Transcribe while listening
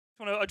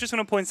I just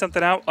want to point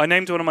something out. I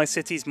named one of my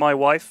cities My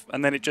Wife,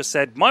 and then it just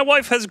said, "My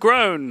wife has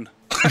grown."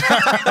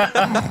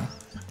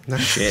 No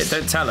shit,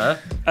 don't tell her.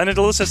 And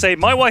it'll also say,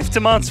 "My wife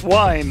demands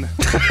wine."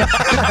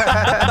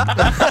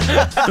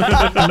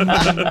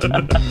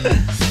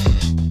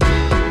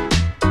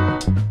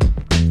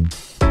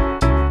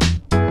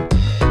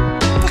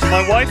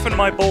 My wife and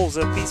my balls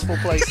are peaceful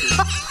places.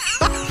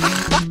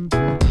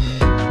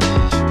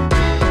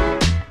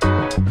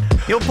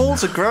 Your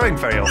balls are growing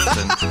very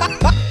often.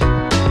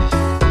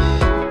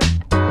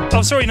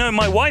 Oh, sorry, no,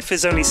 my wife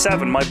is only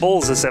 7, my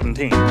balls are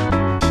 17.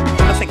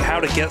 I think how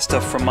to get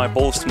stuff from my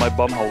balls to my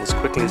bumhole as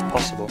quickly as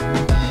possible.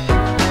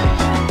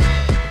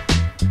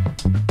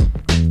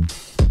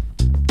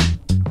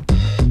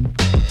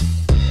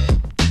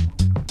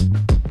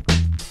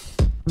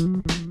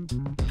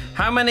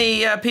 How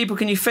many people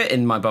can you fit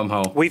in my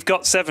bumhole? We've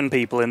got 7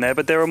 people in there,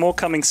 but there are more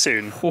coming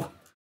soon.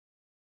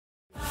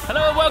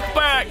 Hello and welcome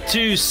back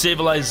to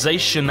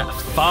Civilization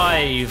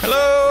 5.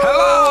 Hello!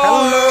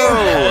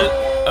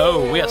 Hello!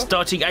 Oh, we are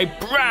starting a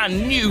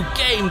brand new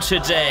game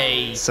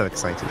today. So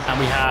excited.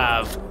 And we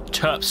have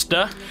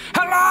Turpster.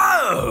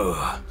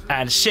 Hello!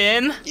 And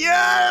Shin.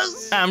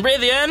 Yes! And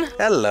Rithian.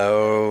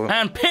 Hello.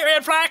 And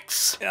Period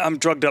Flax. I'm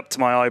drugged up to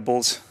my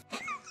eyeballs.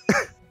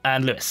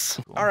 And Lewis.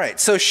 All right,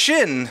 so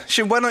Shin,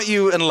 why don't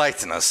you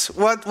enlighten us?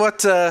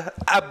 What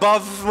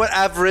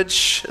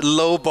average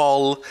low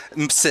ball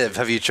Civ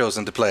have you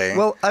chosen to play?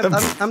 Well,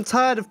 I'm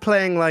tired of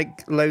playing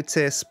like low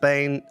tier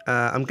Spain.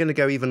 I'm going to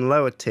go even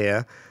lower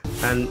tier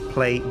and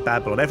play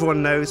Babylon.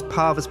 Everyone knows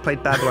Pav has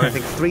played Babylon, I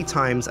think, 3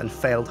 times and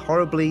failed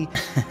horribly.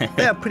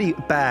 They are pretty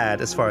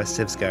bad as far as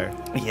Civs go.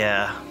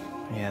 Yeah,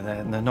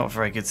 they're not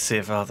very good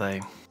Civ, are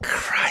they?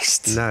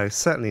 Christ. No,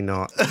 certainly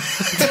not.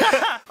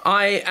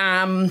 I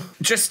am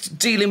just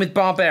dealing with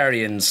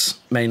barbarians,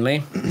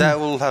 mainly. That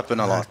will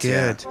happen a lot,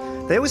 Good.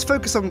 yeah. They always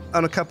focus on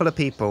a couple of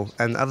people,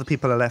 and other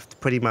people are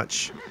left pretty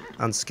much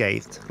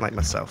unscathed, like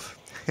myself.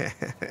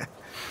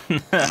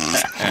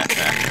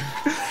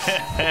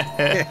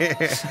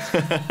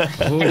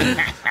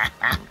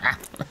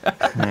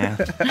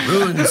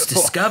 Ruins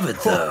discovered,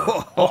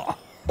 though.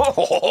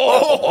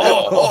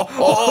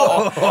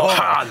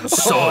 Han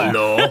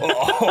Solo.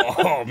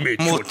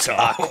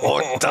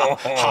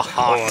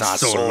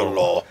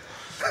 Solo.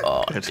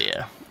 Oh,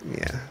 dear.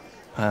 Yeah.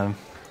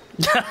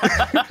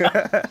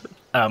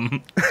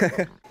 Can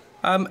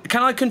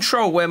I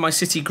control where my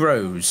city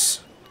grows?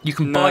 You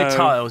can buy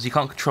tiles, you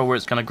can't control where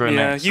it's going to grow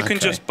next. You can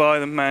just buy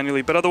them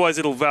manually, but otherwise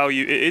it'll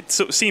value... It's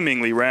sort of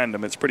seemingly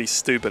random. It's pretty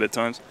stupid at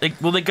times. They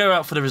go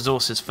out for the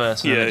resources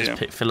first, and then they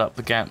just fill up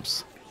the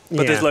gaps.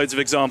 But there's loads of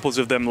examples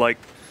of them, like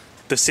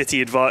the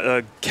city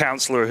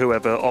councillor or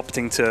whoever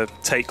opting to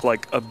take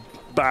like a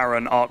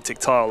barren Arctic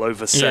tile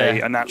over, say,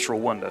 a natural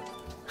wonder.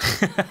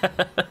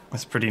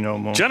 That's pretty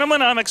normal.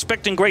 Gentlemen, I'm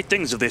expecting great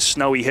things of this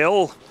snowy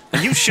hill.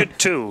 And you should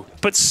too.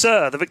 But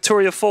sir, the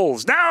Victoria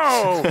Falls.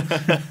 No!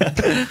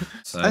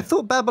 I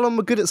thought Babylon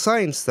were good at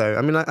science, though.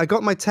 I mean, I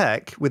got my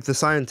tech with the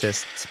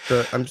scientists,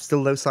 but I'm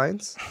still low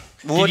science.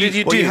 What did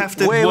you do? You have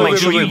to wait, make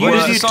sure you what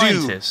work did you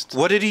scientist. do?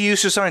 What did you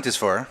use your scientist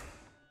for?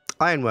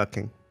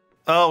 Ironworking.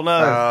 Oh,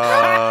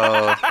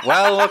 no.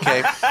 Well,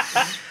 okay.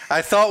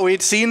 I thought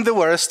we'd seen the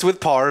worst with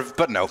Parv,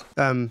 but no.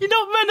 You're not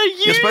meant to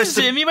use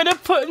him, you're meant to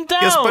put him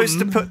down. You're supposed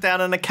to put down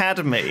an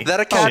academy.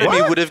 That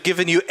academy would have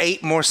given you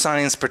 8 more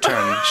science per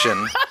turn,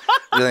 Shin,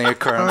 than your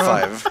current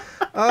 5.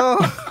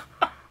 Oh.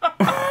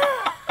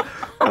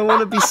 I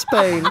want to be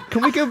Spain.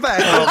 Can we go back?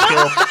 I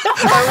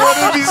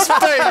want to be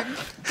Spain!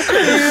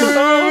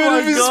 I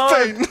want to be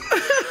Spain!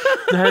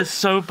 That's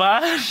so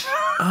bad.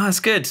 Oh, that's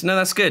good. No,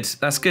 that's good.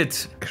 That's good.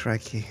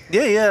 Crikey.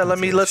 Yeah,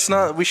 let's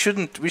not... We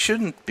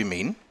shouldn't be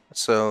mean,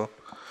 so...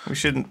 We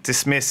shouldn't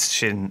dismiss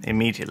Shin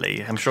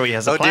immediately. I'm sure he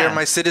has a plan. Oh dear,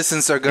 my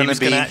citizens are going to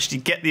be... He was going to actually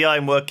get the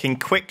iron working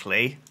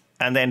quickly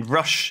and then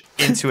rush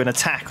into an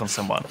attack on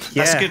someone.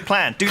 That's a good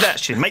plan. Do that,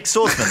 Shin. Make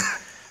swordsmen.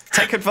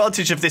 Take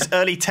advantage of this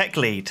early tech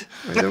lead.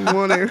 I don't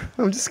want to.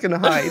 I'm just going to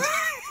hide.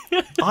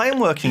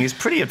 Ironworking is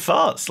pretty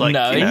advanced. Like,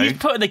 no, you know. he's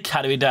putting the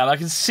academy down. I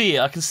can see it.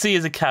 I can see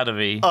his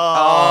academy.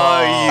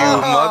 Oh, you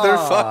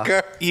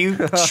motherfucker. You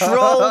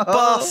troll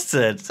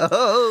bastard.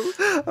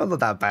 Oh, I'm not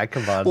that bad.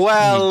 Come on.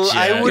 Well,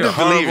 I would have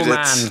believed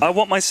it. I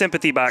want my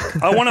sympathy back.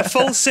 I want a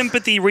full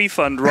sympathy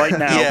refund right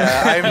now.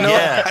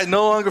 Yeah, I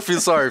no longer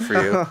feel sorry for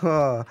you.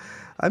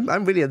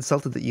 I'm really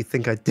insulted that you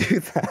think I'd do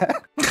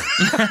that.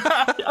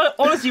 I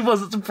honestly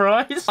wasn't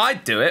surprised.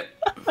 I'd do it.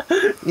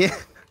 Yeah.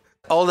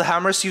 All the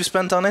hammers you've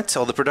spent on it,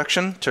 all the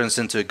production, turns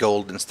into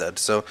gold instead.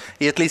 So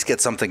you at least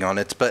get something on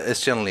it, but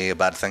it's generally a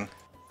bad thing.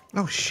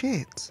 Oh,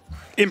 shit.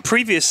 In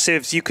previous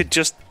civs, you could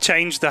just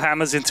change the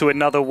hammers into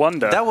another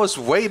wonder. That was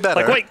way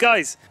better. Like, wait,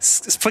 guys,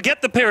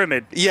 forget the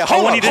pyramid. Yeah,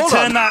 I want you to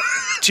turn that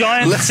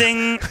giant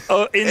thing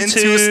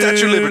into a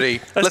Statue of Liberty.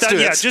 Let's do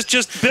it. Yeah,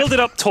 just build it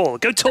up tall.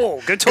 Go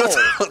tall. Go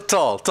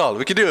tall. Tall.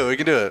 We can do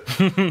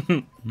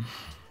it.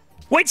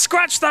 Wait,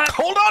 scratch that.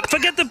 Hold on.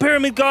 Forget the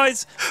pyramid,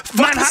 guys.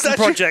 Manhattan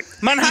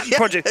Project. Manhattan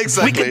Project.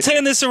 Exactly. We can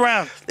turn this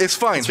around. It's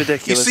fine. It's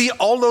ridiculous. You see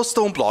all those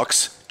stone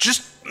blocks?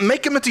 Just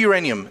make them into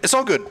uranium. It's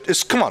all good.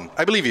 Come on,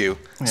 I believe you.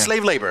 Yeah.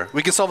 Slave labor.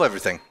 We can solve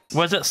everything.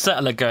 Where's that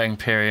settler going,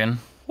 Pyrian?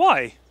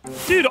 Why?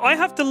 Dude, I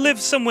have to live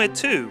somewhere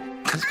too.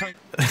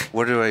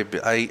 Where do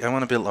I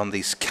want to build on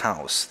these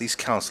cows. These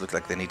cows look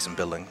like they need some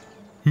building.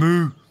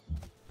 Moo.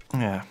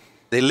 Yeah.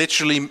 They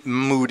literally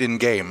mooed in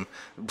game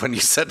when you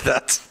said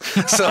that.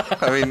 So,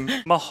 I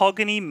mean...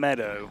 Mahogany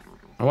Meadow.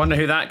 I wonder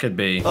who that could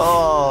be.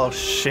 Oh,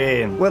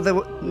 shame. Well,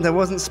 there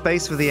wasn't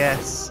space for the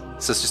S.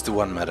 So it's just the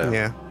one meadow.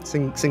 Yeah,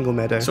 single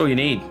meadow. That's all you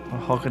need.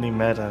 Mahogany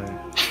Meadow.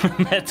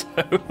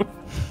 Meadow.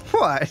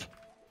 What?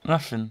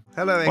 Nothing.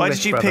 Hello, English Why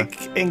did you brother.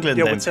 pick England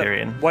Yeah, then, what's up?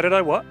 Tyrion? Why did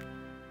I what?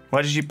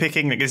 Why did you pick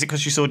England? Is it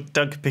because you saw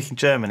Doug picking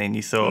Germany and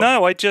you thought...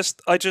 No,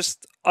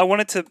 I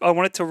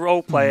wanted to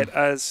role play it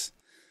as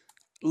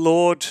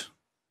Lord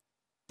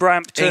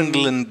Brampton.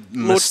 England,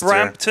 Lord Mr.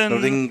 Brampton.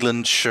 Lord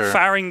England, sure.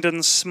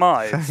 Farringdon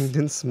Smythe.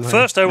 Farringdon Smythe.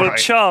 First I will Right.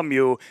 charm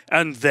you,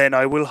 and then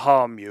I will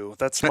harm you.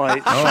 That's my...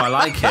 Oh, I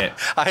like it.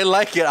 I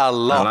like it a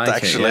lot, I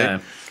like actually. it, yeah.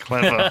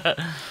 Clever.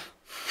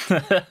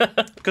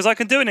 Because I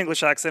can do an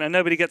English accent and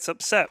nobody gets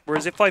upset.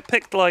 Whereas if I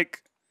picked,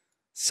 like,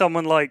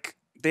 someone like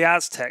the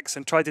Aztecs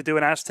and tried to do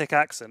an Aztec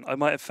accent, I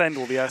might offend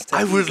all the Aztecs.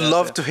 I would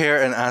love to hear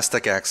an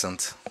Aztec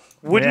accent.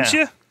 Wouldn't Yeah.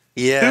 you?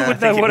 Yeah. Who would I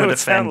think know what it would offend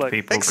sound like?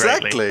 people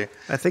Exactly. greatly.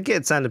 I think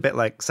it'd sound a bit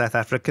like South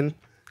African.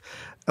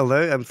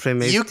 Although I'm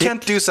from You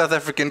can't do South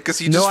African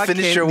because you No, just I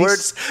finish can't. your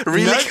words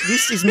really. No,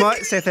 this is my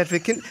South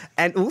African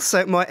and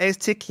also my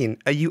Aztecian.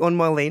 Are you on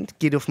my land?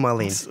 Get off my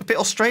land. It's a bit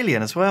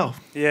Australian as well.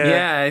 Yeah.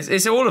 Yeah,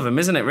 it's all of them,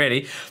 isn't it,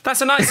 really? That's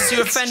so nice.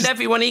 You offend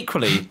everyone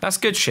equally. That's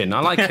good, Shin.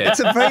 I like it.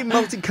 It's a very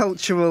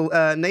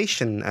multicultural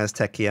nation,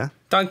 Aztecia.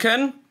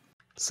 Duncan?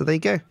 So there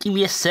you go. Give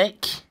me a sec.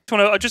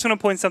 I just want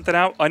to point something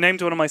out. I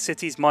named one of my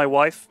cities My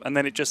Wife, and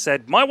then it just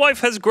said, "My wife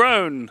has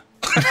grown."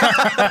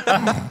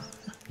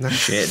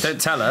 Shit,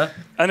 don't tell her.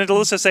 And it'll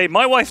also say,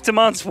 "My wife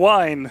demands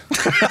wine."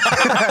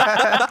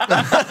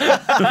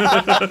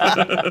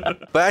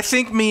 But I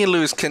think me and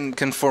Lewis can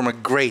form a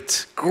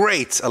great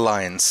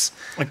alliance.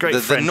 A great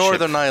the friendship.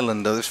 Northern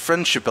Ireland, the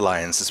Friendship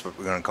Alliance is what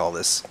we're going to call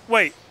this.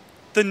 Wait,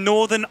 the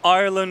Northern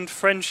Ireland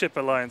Friendship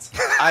Alliance.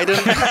 I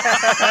don't...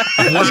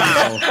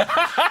 Wow.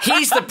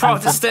 He's the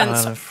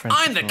Protestants.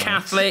 I'm the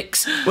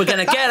Catholics. We're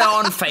going to get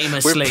on We're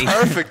famously.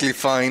 perfectly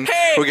fine.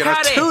 Hey, We're going to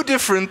have Paddy. two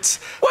different...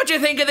 What do you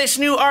think of this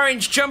new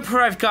orange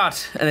jumper I've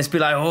got? And it's be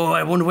like, oh,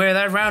 I wouldn't wear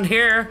that around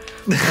here.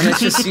 And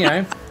it's just, you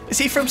know. Is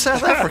he from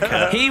South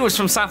Africa? He was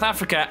from South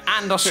Africa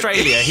and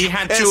Australia. He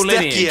had dual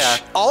lineage.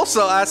 Aztecia,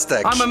 also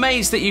Aztec. I'm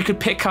amazed that you could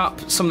pick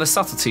up some of the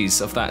subtleties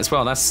of that as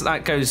well.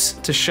 That goes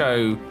to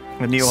show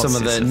some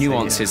of the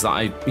nuances that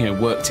I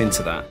worked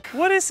into that.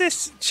 What is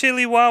this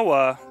chili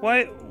wawa?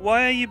 Why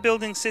are you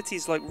building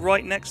cities like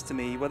right next to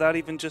me without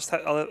even just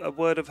a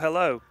word of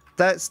hello?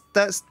 That's.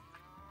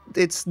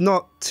 It's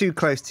not too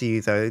close to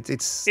you though.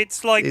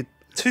 It's like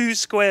 2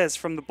 squares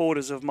from the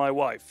borders of my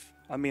wife.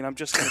 I mean, I'm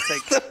just going to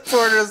take... the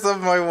borders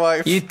of my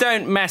wife. You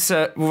don't mess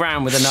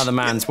around with another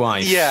man's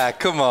wife. Yeah,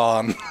 come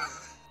on.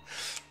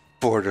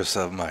 Borders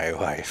of my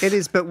wife. It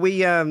is, but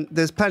we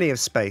there's plenty of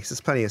space. There's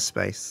plenty of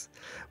space.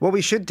 What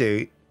we should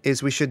do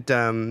is we should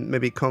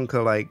maybe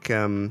conquer like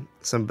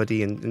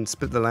somebody and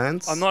split the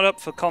lands. I'm not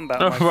up for combat,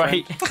 my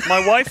right. friend.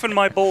 My wife and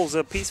my balls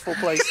are peaceful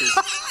places.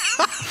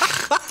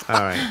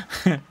 All right.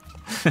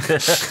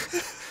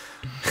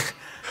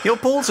 Your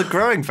balls are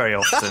growing very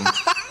often.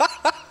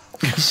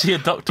 See a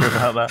doctor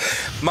about that.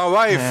 My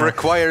wife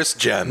requires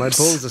gems. My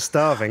balls are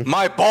starving.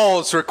 My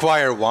balls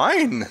require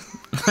wine.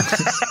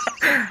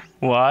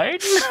 Wine?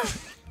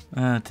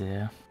 Oh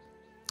dear.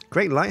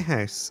 Great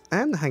lighthouse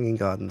and hanging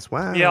gardens.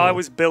 Wow. Yeah, I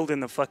was building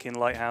the fucking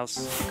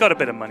lighthouse. Got a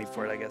bit of money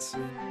for it, I guess.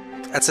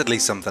 That's at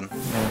least something.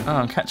 Oh,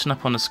 I'm catching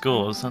up on the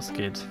scores. That's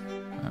good.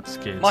 That's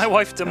good. My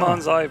wife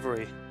demands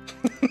ivory.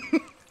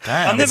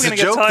 Damn. I'm never It's a gonna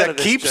get joke tired that of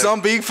this keeps joke. on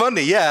being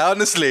funny. Yeah,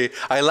 honestly.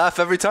 I laugh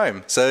every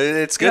time. So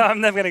it's good. Yeah,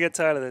 I'm never going to get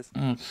tired of this.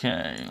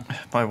 Okay.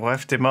 My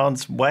wife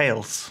demands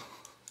whales.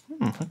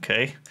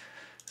 Okay.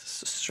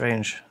 It's a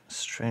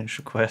strange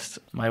request.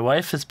 My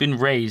wife has been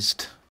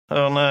raised.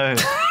 Oh no.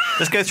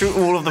 Let's go through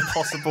all of the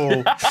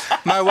possible...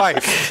 My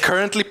wife,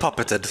 currently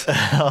puppeted.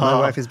 My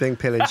wife is being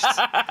pillaged.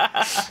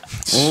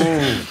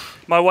 Ooh.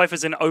 My wife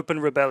is in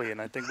open rebellion,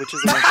 I think, which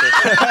is the answer.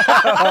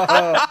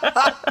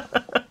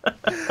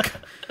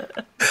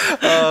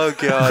 Oh,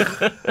 God.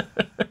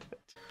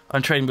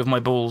 I'm trading with my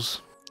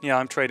balls. Yeah,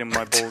 I'm trading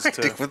my balls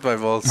Stick to with my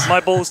balls. my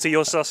balls to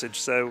your sausage,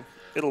 so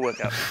it'll work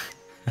out.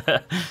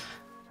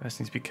 First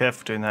need to be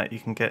careful doing that. You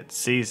can get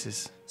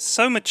diseases.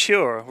 So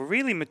mature,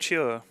 really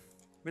mature.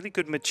 Really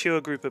good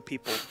mature group of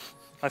people.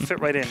 I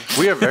fit right in.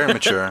 We are very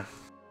mature.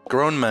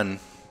 Grown men.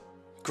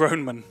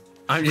 Grown men.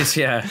 I'm just,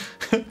 I'm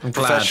glad.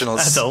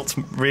 Professionals. Adult,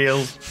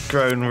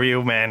 grown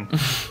real men.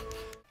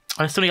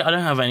 I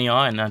don't have any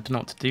iron. I don't know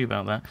what to do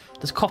about that.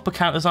 Does copper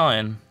count as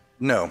iron?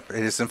 No,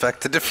 it is in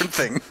fact a different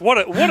thing. What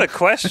a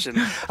question.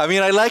 I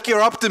mean, I like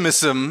your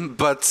optimism,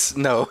 but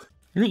no.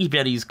 You think you'd be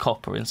able to use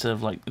copper instead of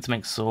to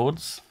make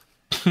swords?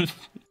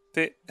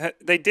 They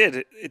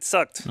did. It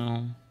sucked.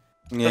 Oh.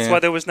 That's why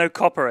there was no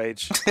Copper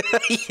Age.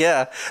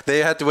 Yeah, they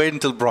had to wait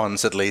until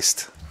bronze at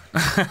least.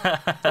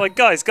 Like,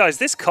 guys,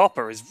 this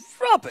copper is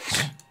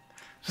rubbish.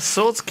 The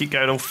swords keep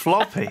going all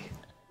floppy.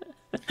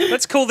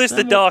 Let's call this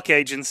the Dark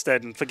Age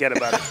instead and forget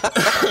about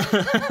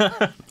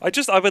it.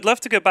 I would love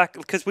to go back,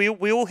 because we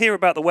all hear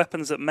about the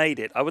weapons that made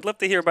it. I would love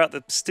to hear about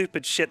the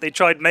stupid shit they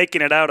tried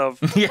making it out of.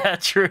 Yeah,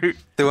 true.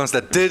 The ones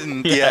that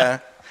didn't, yeah.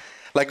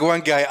 Like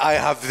one guy, I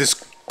have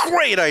this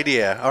great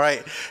idea. All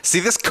right, see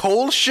this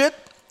coal shit?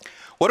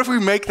 What if we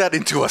make that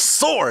into a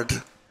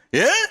sword?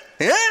 Yeah?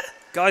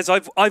 Guys,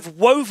 I've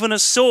woven a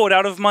sword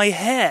out of my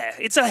hair.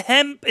 It's a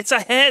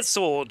hair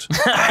sword.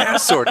 A hair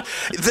sword.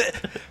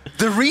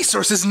 The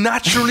resource is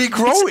naturally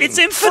growing. It's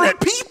infinite.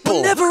 For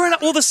people.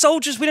 All the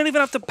soldiers, we don't even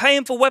have to pay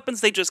them for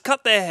weapons. They just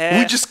cut their hair.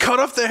 We just cut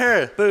off their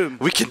hair. Boom.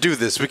 We can do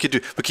this. We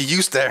can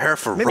use their hair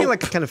for Maybe rope.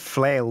 like a kind of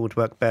flail would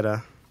work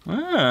better.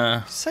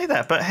 Say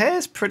that, but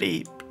hair's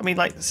pretty. I mean,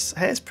 like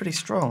hair's pretty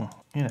strong.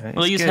 You know.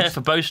 Well, they use hair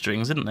for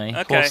bowstrings, didn't they?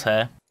 Okay. Horse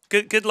hair.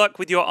 Good luck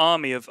with your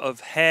army of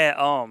hair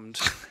armed.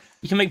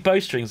 You can make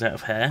bowstrings out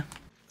of hair.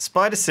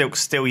 Spider silk's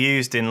still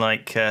used in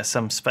like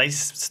some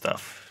space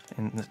stuff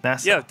in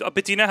NASA. Yeah,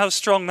 but do you know how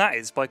strong that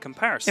is by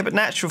comparison? Yeah,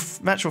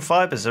 but natural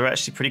fibers are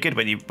actually pretty good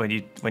when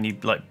you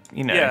like,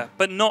 you know. Yeah,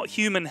 but not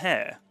human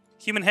hair.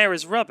 Human hair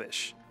is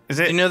rubbish. Is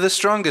it? You know the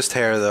strongest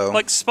hair though.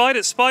 Like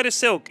spider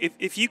silk,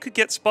 if you could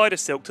get spider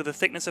silk to the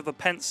thickness of a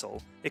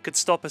pencil, it could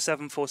stop a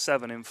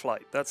 747 in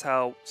flight. That's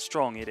how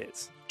strong it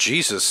is.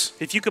 Jesus.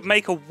 If you could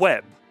make a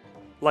web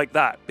like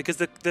that, because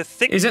the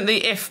thick... Isn't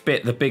the if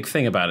bit the big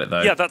thing about it,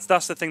 though? Yeah, that's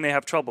the thing they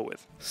have trouble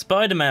with.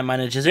 Spider-Man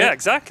manages it. Yeah,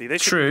 exactly. They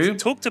should True.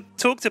 Talk to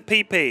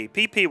PP.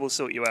 PP will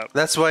sort you out.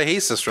 That's why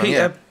he's so strong.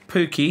 Peter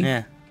Pookie.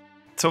 Yeah.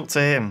 Talk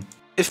to him.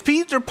 If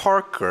Peter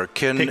Parker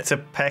can... Picked a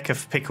peck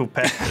of pickled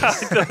peppers.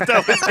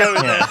 That was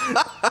going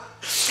there.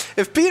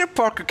 If Peter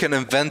Parker can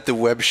invent the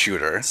web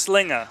shooter,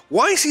 Slinger.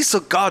 why is he so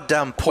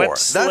goddamn poor? Web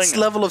That's slinger.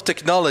 level of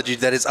technology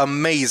that is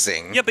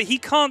amazing. Yeah, but he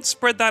can't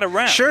spread that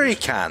around. Sure he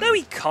can. No,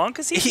 he can't,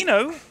 because He- you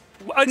know... No,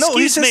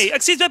 he Excuse says- me.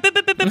 Excuse me.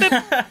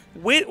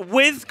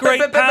 With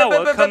great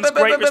power comes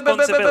great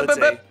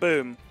responsibility.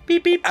 Boom.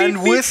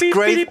 And with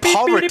great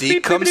poverty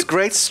comes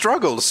great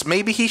struggles.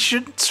 Maybe he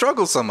shouldn't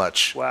struggle so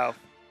much. Wow.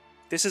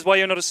 This is why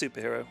you're not a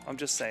superhero. I'm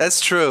just saying.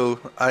 That's true.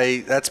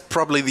 That's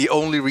probably the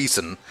only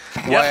reason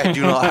why I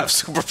do not have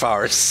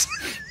superpowers.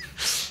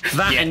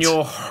 That and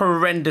your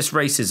horrendous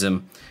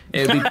racism.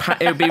 It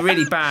would be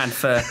really bad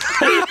for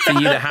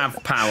you to have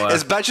power.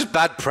 It's just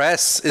bad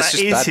press. It's That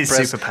just is bad his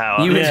press.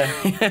 superpower. You would-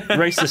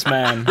 Racist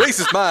man.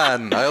 Racist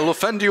man, I'll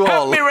offend you all.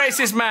 Help me,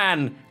 racist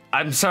man!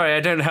 I'm sorry,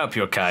 I don't help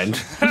your kind.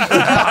 God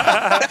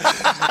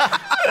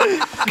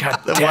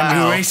damn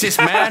you, racist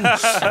man!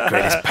 Your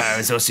greatest power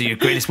is also your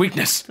greatest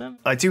weakness.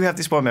 I do have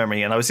this one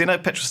memory, and I was in a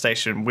petrol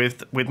station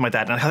with my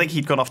dad, and I think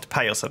he'd gone off to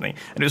pay or something.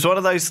 And it was one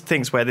of those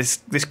things where this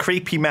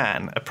creepy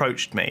man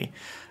approached me,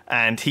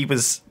 and he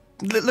was...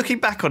 Looking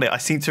back on it, I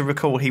seem to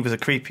recall he was a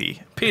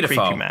creepy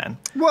man.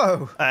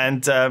 Whoa.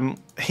 And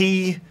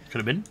he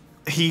Could have been.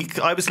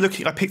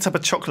 I picked up a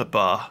chocolate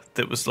bar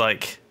that was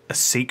like a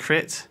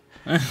secret.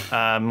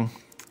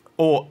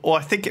 Or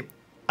I think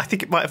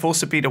it might have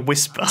also been a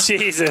whisper.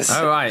 Jesus.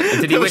 All right.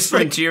 Did he whisper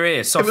into your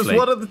ear softly? It was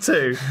one of the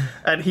two.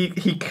 And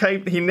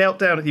he knelt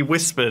down and he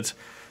whispered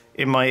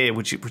in my ear,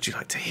 would you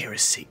like to hear a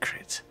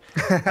secret?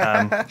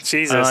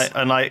 Jesus.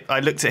 And I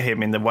looked at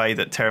him in the way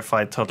that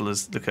terrified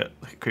toddlers look at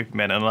creepy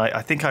men, and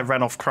I think I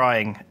ran off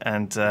crying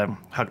and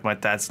hugged my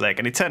dad's leg.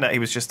 And it turned out he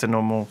was just a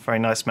normal, very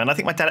nice man. I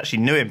think my dad actually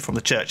knew him from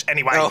the church.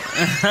 Anyway, He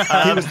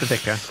was the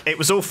vicar. it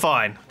was all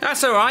fine.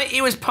 That's all right.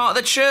 He was part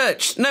of the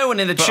church. No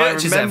one in the But church I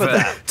has remember ever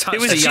that. touched It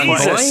was a young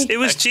Jesus. boy. It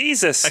was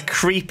Jesus. A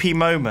creepy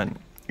moment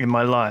in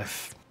my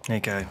life. There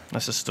you go.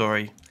 That's a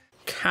story.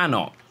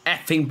 Cannot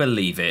effing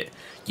believe it.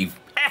 You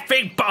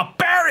effing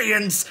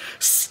barbarians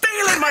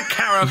stealing my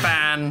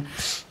caravan,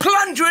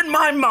 plundering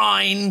my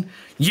mine.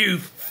 You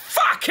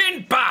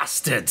fucking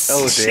bastards.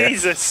 Oh dear.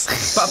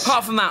 Jesus. But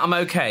apart from that, I'm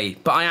okay.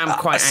 But I am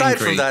quite Aside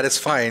angry. from that, it's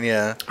fine,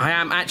 yeah.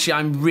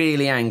 I'm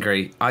really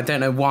angry. I don't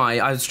know why.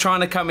 I was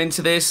trying to come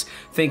into this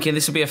thinking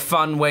this would be a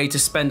fun way to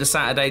spend a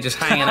Saturday just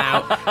hanging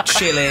out,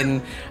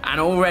 chilling, and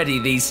already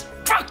these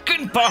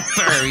fucking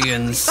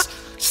barbarians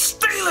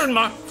stealing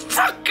my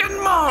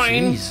fucking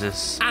mine.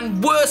 Jesus.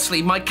 And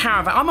worsely, my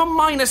caravan. I'm on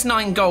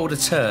 -9 gold a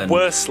turn.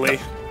 Worsely.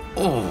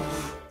 Oh.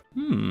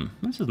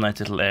 This is a nice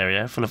little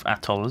area full of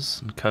atolls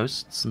and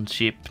coasts and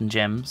sheep and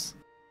gems.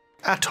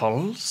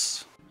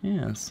 Atolls?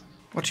 Yes,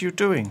 What are you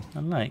doing? I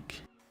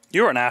like.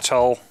 You're an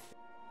atoll.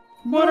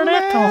 What an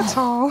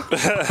atoll!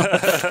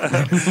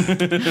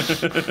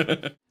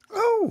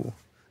 Oh,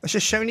 a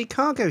Shoshone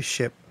cargo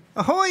ship.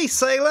 Ahoy,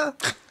 sailor!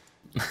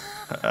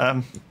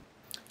 I'm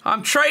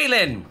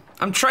trailing.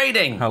 I'm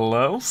trading.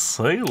 Hello,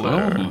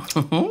 sailor.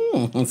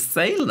 Oh,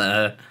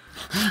 sailor.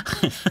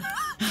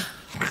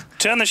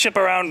 Turn the ship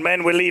around,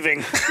 men. We're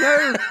leaving.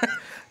 No,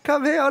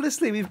 come here,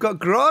 honestly. We've got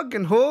grog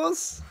and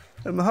whores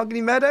and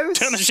mahogany meadows.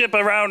 Turn the ship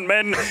around,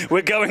 men.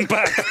 We're going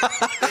back.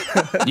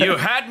 You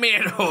had me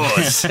at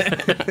horse.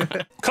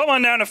 Come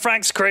on down to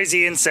Frank's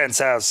crazy incense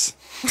house.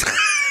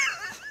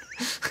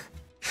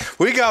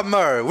 We got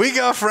myrrh. We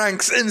got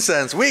Frank's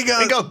incense. We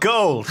got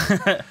gold.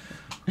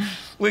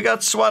 We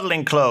got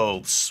swaddling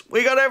clothes.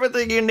 We got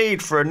everything you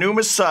need for a new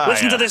Messiah.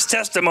 Listen to this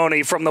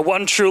testimony from the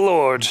one true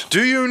Lord.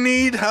 Do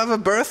you have a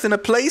berth in a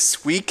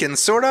place? We can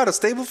sort out a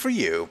stable for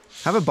you.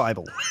 Have a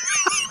Bible.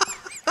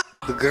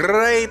 The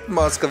Great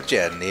Mosque of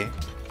Jenny.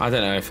 I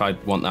don't know if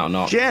I'd want that or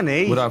not.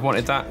 Jenny? Would I have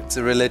wanted that? It's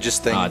a religious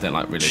thing. I don't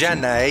like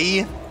religion.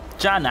 Jenny.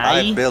 Janai.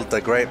 I built the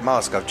Great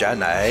Mosque of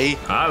Jenny.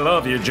 I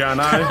love you,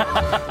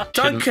 Jano.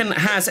 Duncan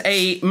has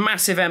a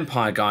massive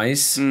empire,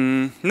 guys.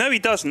 No, he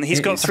doesn't. He's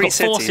got He's three got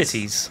cities. 4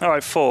 cities. All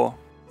right, 4.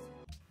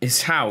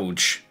 It's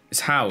Houge. It's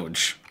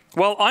Houge.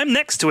 Well, I'm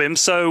next to him,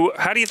 so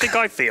how do you think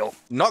I feel?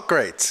 Not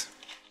great.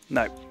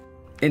 No.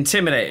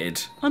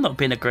 Intimidated. I'm not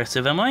being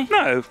aggressive, am I?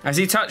 No. Has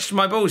he touched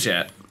my balls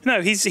yet?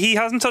 No, he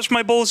hasn't touched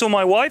my balls or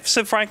my wife,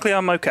 so frankly,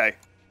 I'm okay.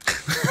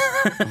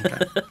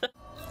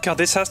 God,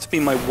 this has to be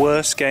my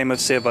worst game of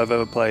Civ I've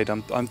ever played.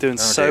 I'm doing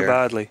so dear.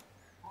 badly.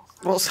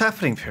 What's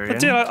happening, Pyrian?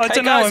 Dude, I Hey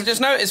don't guys, know. I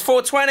just noticed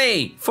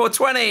 420.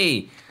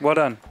 420. Well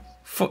done.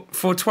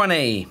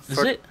 420. Is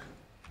it?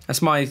 That's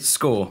my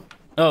score.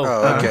 Oh,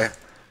 Oh, okay.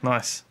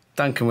 Nice.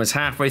 Duncan was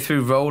halfway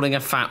through rolling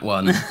a fat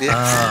one.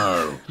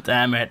 Oh.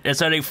 damn it.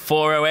 It's only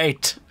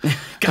 408.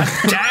 God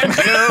damn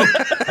you.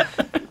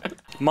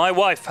 My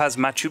wife has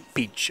Machu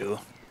Picchu.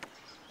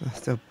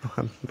 Still,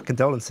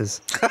 condolences.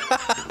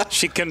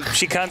 She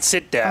can't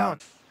sit down.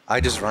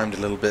 I just rhymed a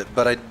little bit,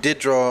 but I did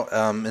draw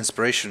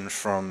inspiration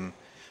from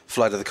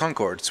Flight of the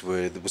Conchords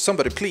with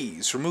somebody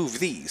please remove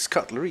these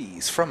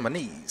cutleries from my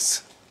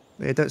knees.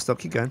 Yeah, don't stop,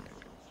 keep going.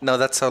 No,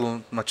 that's how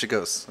much it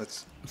goes.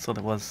 That's That's what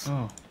it was.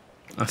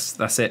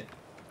 That's it.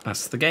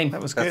 That's the game.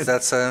 That was good.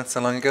 that's how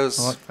long it goes.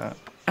 I like that.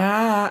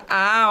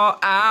 Ow,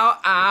 ow,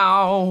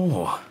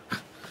 ow.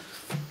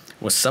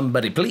 Will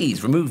somebody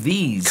please remove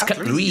these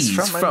cutleries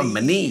from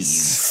my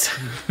knees?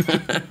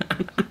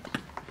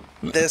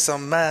 There's a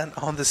man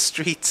on the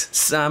street.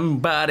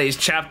 Somebody's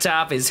chopped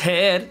off his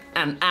head,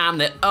 and I'm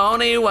the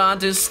only one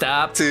to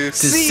stop To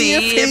see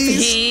if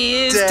he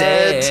is he's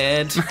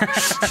dead.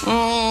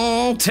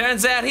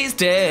 Turns out he's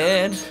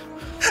dead.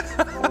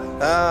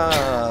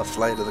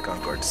 Flight of the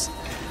Conchords.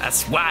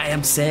 That's why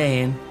I'm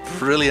saying.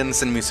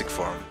 Brilliance in music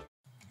form.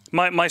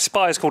 My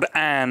spy is called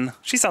Anne.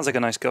 She sounds like a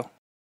nice girl.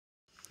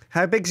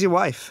 How big's your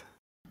wife?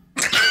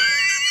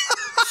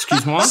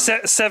 Excuse me?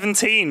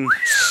 17.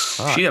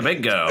 She a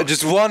big girl.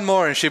 Just one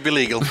more and she'd be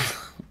legal.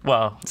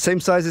 Well, Same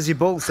size as your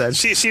balls, then.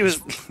 She was.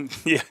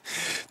 Yeah.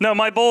 No,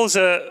 my balls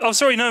are. Oh,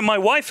 sorry. No, my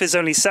wife is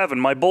only 7.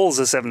 My balls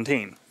are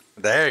 17.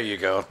 There you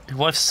go. your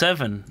wife's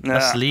 7.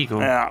 That's Yeah. legal.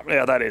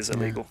 Yeah, that is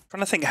illegal. I'm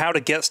trying to think how to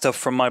get stuff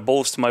from my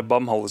balls to my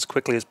bumhole as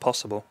quickly as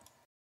possible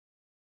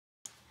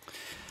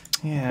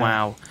Yeah.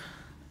 Wow.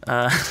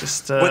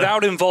 Just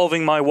without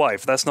involving my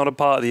wife. That's not a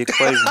part of the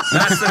equation.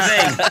 That's the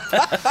thing.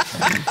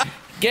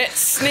 Get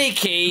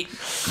sneaky.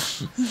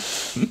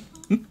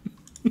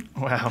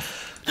 wow.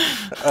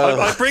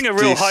 I bring a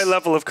real jeez. high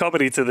level of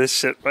comedy to this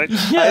shit, right?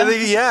 I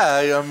think,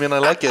 I mean, I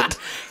like it.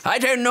 I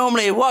don't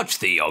normally watch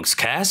the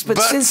Yogscast, but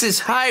since it's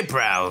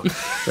highbrow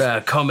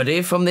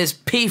comedy from this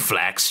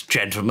P-Flax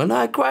gentleman,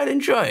 I quite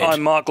enjoy it.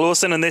 I'm Mark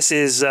Lawson, and this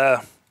is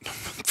for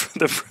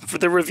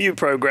the review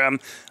program.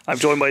 I'm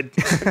joined by a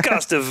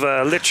cast of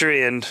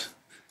literary and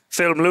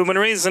film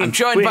luminaries, and I'm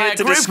joined we're by here a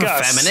to group of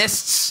discuss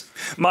feminists.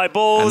 my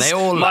balls, And they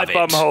all my love it.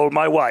 bumhole,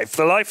 my wife,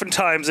 the life and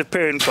times of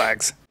Pyrian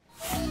Flags.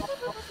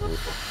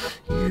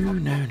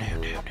 No.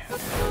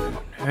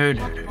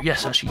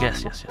 Yes, actually,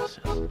 yes.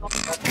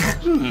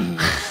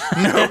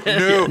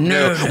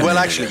 No. Well,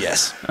 actually,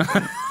 yes.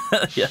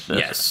 Yes.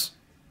 Yes.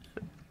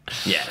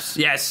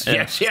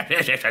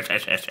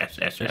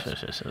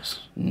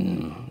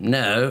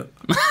 No.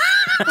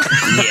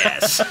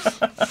 Yes.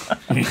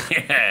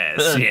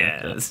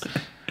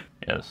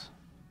 Yes.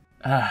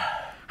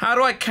 How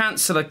do I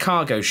cancel a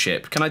cargo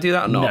ship? Can I do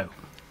that or not? No.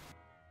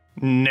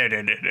 No.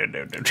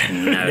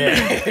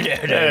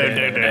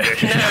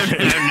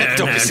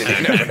 Don't be silly.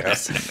 No.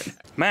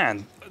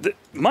 Man,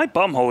 my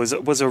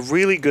bumhole was a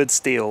really good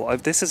steal.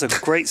 This is a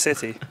great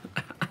city.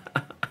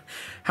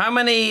 How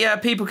many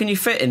people can you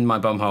fit in my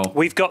bumhole?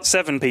 We've got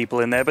 7 people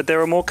in there, but there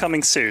are more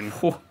coming soon.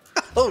 Oh,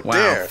 Wow,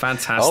 dear.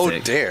 fantastic. Oh,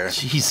 dear.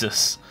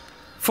 Jesus.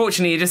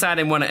 Fortunately, you just add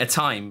in one at a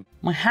time.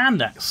 My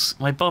hand axe,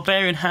 my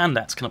barbarian hand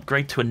axe can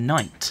upgrade to a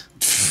knight.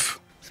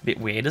 It's a bit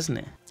weird, isn't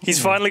it?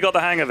 He's finally got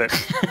the hang of it.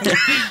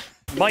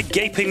 My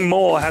gaping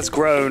maw has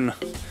grown.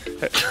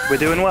 We're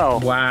doing well.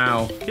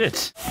 Wow. Good.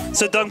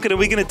 So, Duncan, are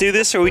we going to do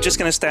this, or are we just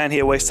going to stand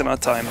here wasting our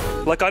time?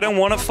 Like, I don't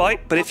want to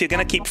fight, but if you're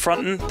going to keep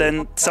fronting,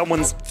 then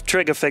someone's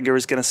trigger finger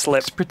is going to slip.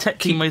 It's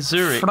protecting my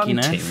Zurich, you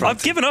know? fronting.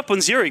 I've given up on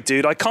Zurich,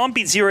 dude. I can't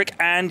beat Zurich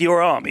and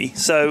your army,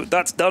 so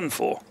that's done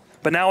for.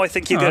 But now I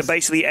think you're going to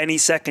basically any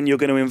second you're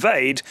going to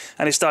invade,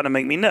 and it's starting to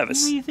make me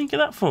nervous. What do you think of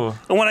that for?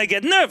 And when I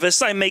get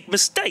nervous, I make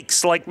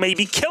mistakes, like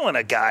maybe killing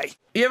a guy.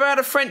 You ever had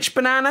a French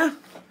banana?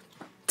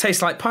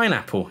 Tastes like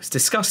pineapple. It's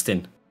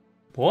disgusting.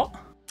 What?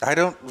 I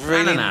don't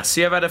really... Ananas.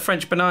 You ever had a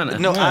French banana?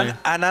 No, an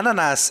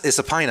ananas is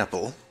a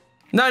pineapple.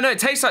 No, it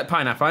tastes like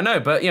pineapple, I know,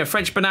 but,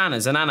 French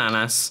bananas, an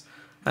ananas,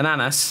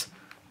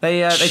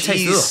 They taste.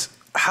 Jeez.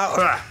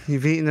 How?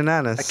 You've eaten an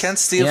anise. I can't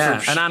steal Yeah,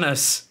 from... an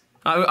anise.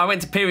 I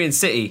went to Pyrian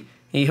City.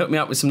 He hooked me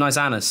up with some nice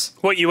anise.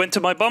 What, you went to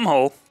my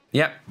bumhole?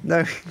 Yep.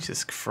 No.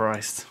 Jesus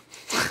Christ.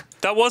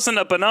 That wasn't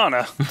a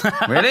banana.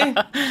 Really?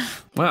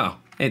 Well,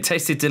 it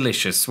tasted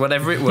delicious,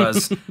 whatever it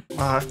was. Oh,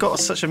 I've got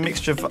such a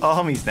mixture of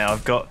armies now.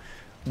 I've got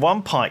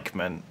one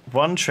pikeman,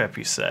 one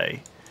trebuchet,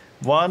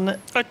 one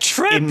A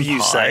treb, you Impi.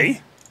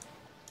 say?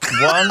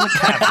 one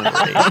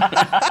cavalry,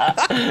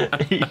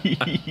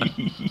 Oh,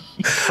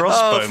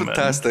 crossbowman.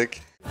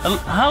 fantastic.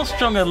 How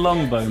strong are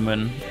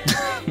longbowmen?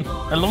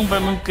 A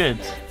longbowman good.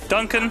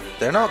 Duncan,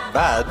 They're not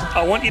bad.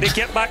 I want you to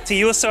get back to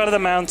your side of the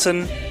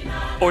mountain,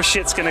 or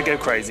shit's gonna go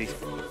crazy.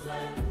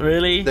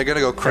 Really? They're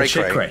gonna go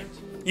Shit cray-cray.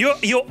 You're all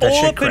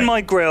shit up in cray.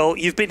 my grill.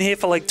 You've been here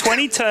for like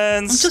 20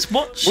 turns. I'm just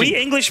watching. We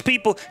English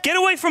people, get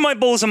away from my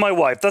balls and my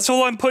wife. That's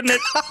all I'm putting it.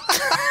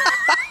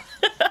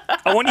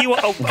 I want you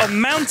a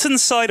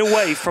mountainside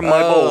away from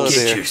my balls.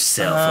 dear. Get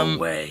yourself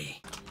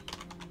away.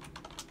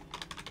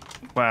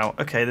 Wow.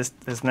 Okay.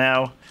 There's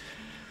now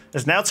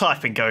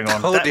typing going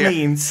on. Oh, that dear.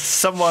 means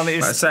someone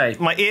is. I say.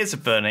 My ears are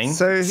burning.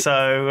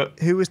 So-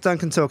 Who was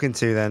Duncan talking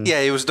to then? Yeah,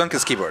 it was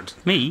Duncan's keyboard.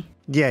 Me?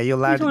 Yeah, you're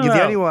loud. What are You're you the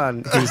talking only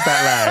one who's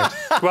that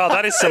loud. Wow,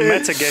 that is some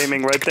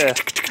metagaming right there.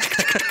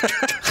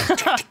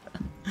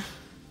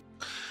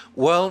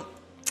 Well,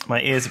 My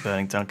ears are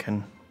burning,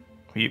 Duncan.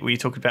 Were you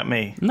talking about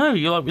me? No,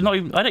 you're like, not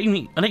even, I don't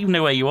even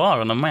know where you are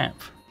on the map.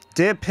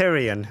 Dear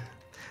Pyrian,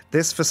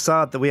 this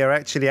facade that we are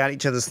actually at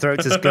each other's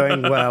throats is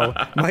going well.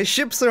 My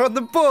ships are on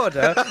the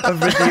border of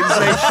Riddian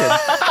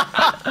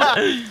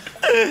Nation.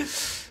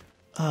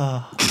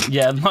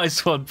 Yeah,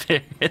 nice one,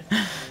 Period.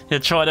 You're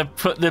trying to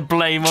put the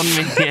blame on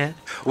me here.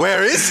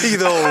 where is he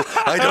though?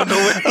 I don't know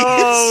where he is.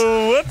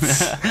 Oh,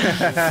 whoops.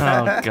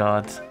 Oh,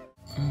 God.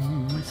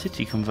 My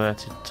city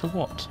converted to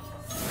what?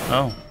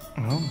 Oh.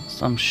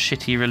 Some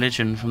shitty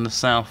religion from the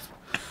south.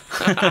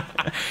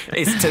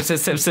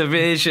 It's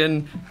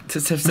subversion.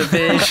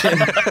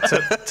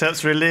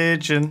 Turps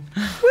religion.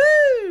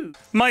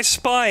 My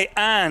spy,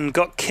 Anne,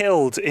 got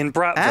killed in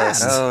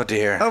Bratwurst. Oh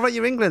dear. Oh, right,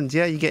 you're England.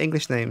 Yeah, you get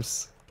English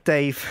names.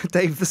 Dave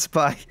the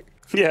Spy.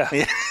 Yeah.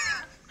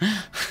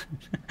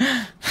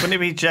 Wouldn't it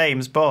be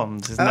James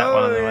Bond? Isn't that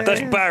one of them? I That's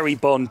think? Barry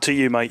Bond to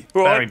you, mate.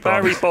 Right,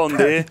 Barry Barry Bond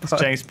here. It's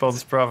James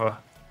Bond's brother.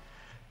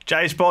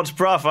 James Bond's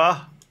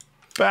brother.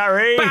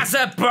 Barry.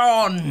 Bazza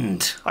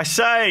Bond. I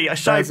say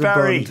Bazza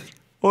Barry. Bond.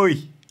 Oi.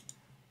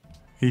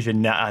 He's a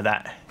nutter,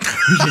 that.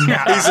 He's a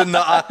nutter. He's a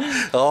nutter.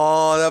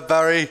 Oh, that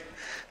Barry.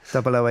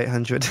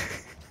 00800.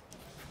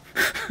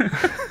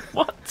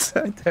 What?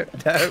 I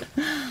don't know.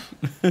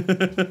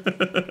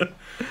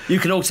 You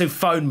can also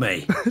phone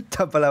me.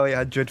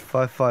 00800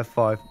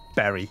 555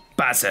 Barry.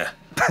 Bazza.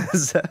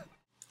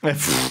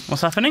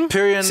 What's happening?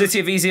 Pyrian City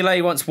of Easy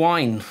Lay wants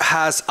wine.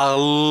 has a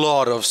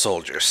lot of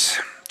soldiers,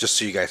 just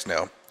so you guys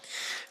know.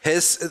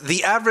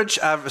 The average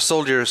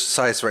soldier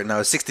size right now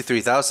is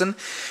 63,000.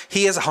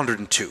 He has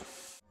 102.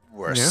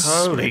 Worse.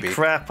 Holy maybe.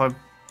 crap.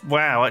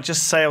 Wow, I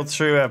just sailed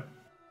through a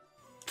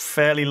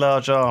fairly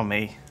large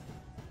army.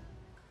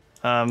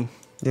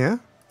 Yeah?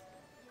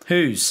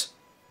 Whose?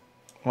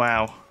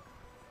 Wow.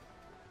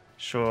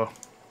 Sure.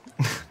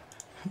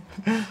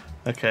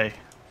 Okay.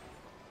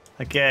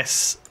 I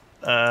guess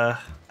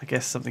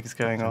something is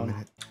going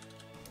on.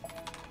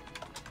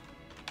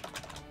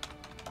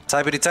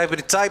 Typity,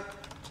 typity, type.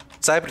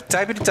 Typity,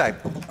 typity,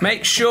 type.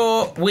 Make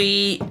sure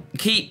we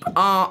keep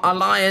our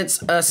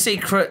alliance a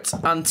secret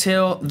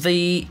until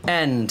the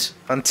end.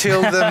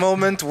 Until the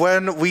moment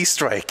when we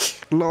strike.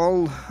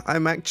 Lol,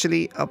 I'm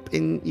actually up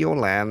in your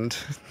land,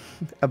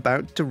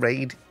 about to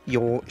raid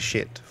your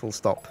shit. Full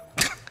stop.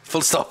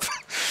 Full stop.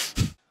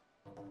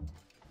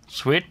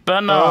 Sweet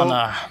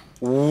banana.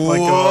 my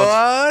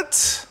God.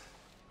 What?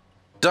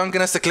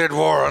 Duncan has declared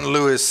war on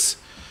Lewis.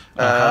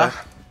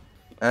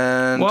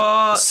 And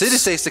What? City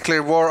States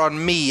declared war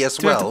on me as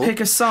Do we have well. to pick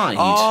a side?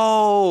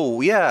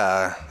 Oh,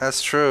 yeah,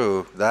 that's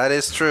true. That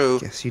is true.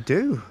 Yes, you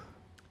do.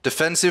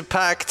 Defensive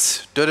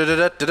pact. Da da da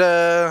da da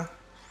da.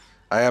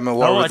 I am at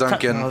war with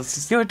Duncan. Oh, this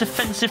is- You're a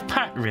defensive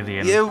pact, really.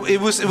 Ian. Yeah, it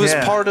was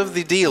Yeah. part of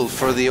the deal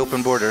for the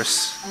open borders.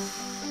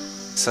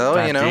 So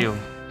Bad you know, deal.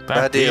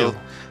 bad deal.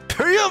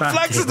 Period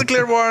flags has deal.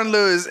 declared war on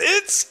Lewis.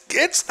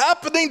 It's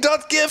happening.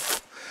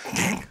 .gif.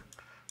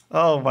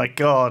 Oh my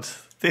God.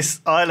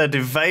 This island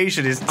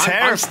invasion is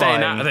terrifying. I'm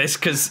staying out of this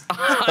because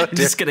I'm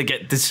just going to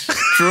get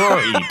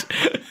destroyed.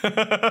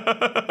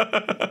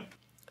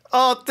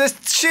 Oh, this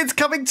shit's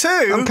coming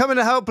too. I'm coming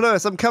to help,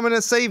 Lewis. I'm coming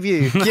to save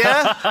you.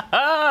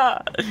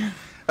 Yeah.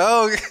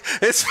 Oh,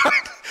 it's fine.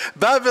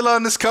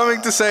 Babylon is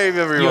coming to save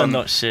You're everyone.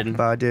 not Shin.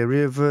 By the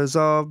rivers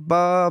of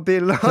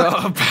Babylon.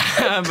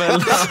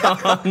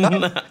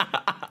 Babylon.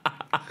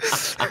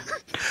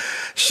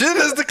 Shin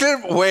has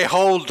declared. Wait,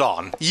 hold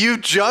on. You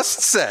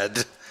just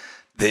said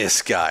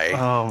this guy.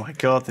 Oh my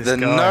God, this the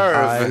guy.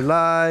 I nerve.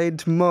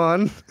 lied,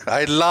 man.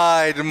 I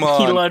lied, He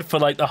man. lied for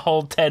like the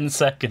whole 10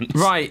 seconds.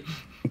 Right,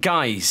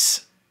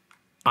 guys.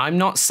 I'm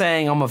not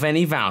saying I'm of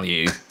any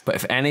value, but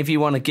if any of you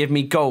want to give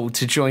me gold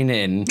to join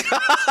in,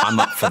 I'm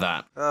up for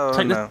that.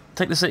 Oh,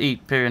 Take the city,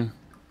 Pyrian.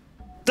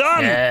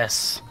 Done!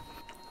 Yes.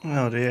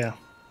 Oh dear.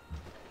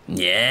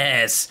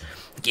 Yes.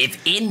 Give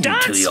in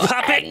Dance, to your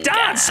puppet, anger.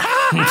 dance!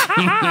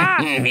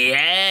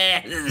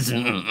 Yes.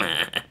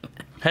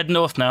 Head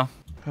north now.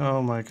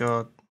 Oh my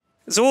god.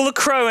 It's all the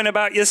crowing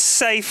about your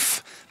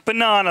safe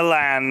banana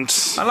land.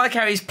 I like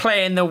how he's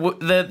playing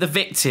the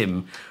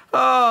victim.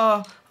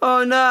 Oh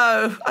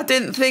no! I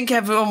didn't think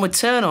everyone would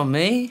turn on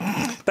me.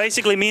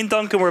 Basically, me and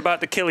Duncan were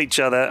about to kill each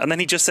other, and then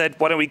he just said,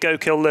 "Why don't we go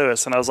kill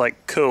Lewis?" And I was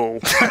like, "Cool."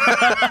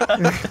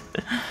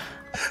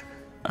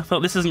 I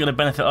thought this isn't going to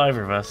benefit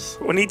either of us.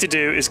 What we need to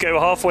do is go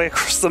halfway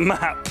across the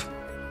map.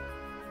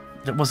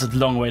 It was a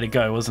long way to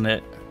go, wasn't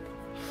it?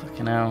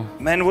 Fucking hell.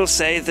 Men will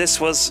say this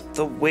was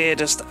the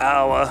weirdest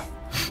hour.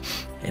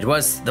 It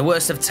was the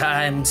worst of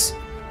times.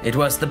 It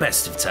was the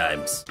best of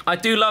times. I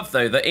do love,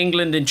 though, that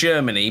England and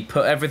Germany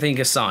put everything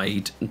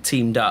aside and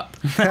teamed up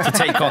to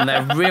take on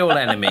their real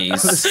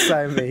enemies. The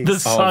Siamese. The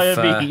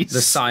Siamese.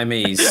 The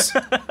Siamese.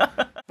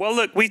 Well,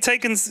 look, we've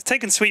taken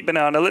Sweet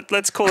Banana.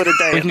 Let's call it a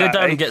day. We can at go that,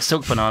 down eh? and get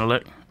Silk Banana,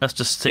 look. That's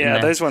just sitting Yeah,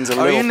 there. those ones are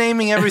Are little. you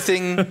naming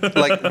everything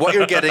like what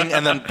you're getting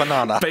and then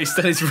banana? Based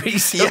on his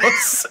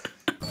resource.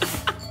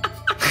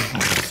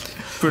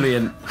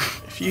 Brilliant.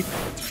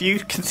 If you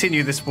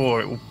continue this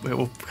war, it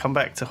will come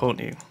back to haunt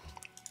you.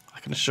 I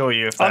can assure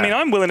you of that. I mean,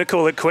 I'm willing to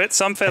call it quits.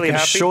 I'm fairly I can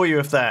happy. assure you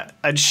of that.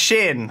 And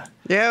Shin,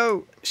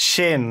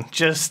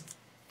 just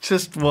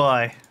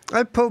why?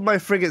 I pulled my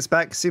frigates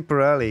back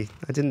super early.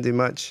 I didn't do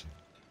much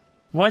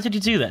Why did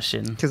you do that,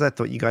 Shin? because I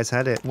thought you guys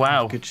had it.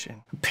 Wow. Good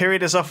Shin.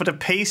 Period has offered a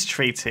peace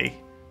treaty.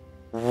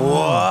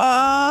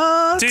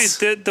 What?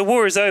 Dude, the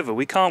war is over.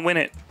 We can't win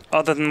it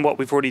other than what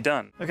we've already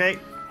done. Okay.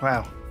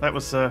 Wow. That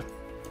was a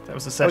That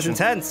was session.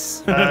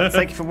 intense.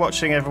 Thank you for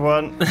watching,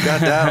 everyone.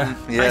 Goddamn.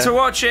 Yeah. Thanks for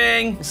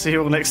watching. See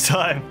you all next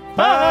time.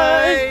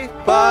 Bye.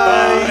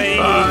 Bye.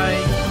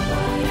 Bye.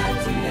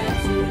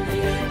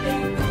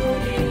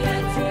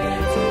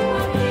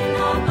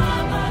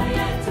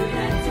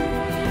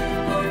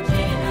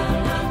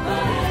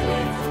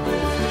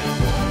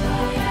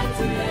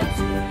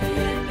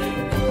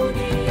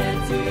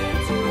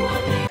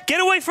 Get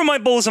away from my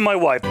balls and my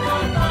wife.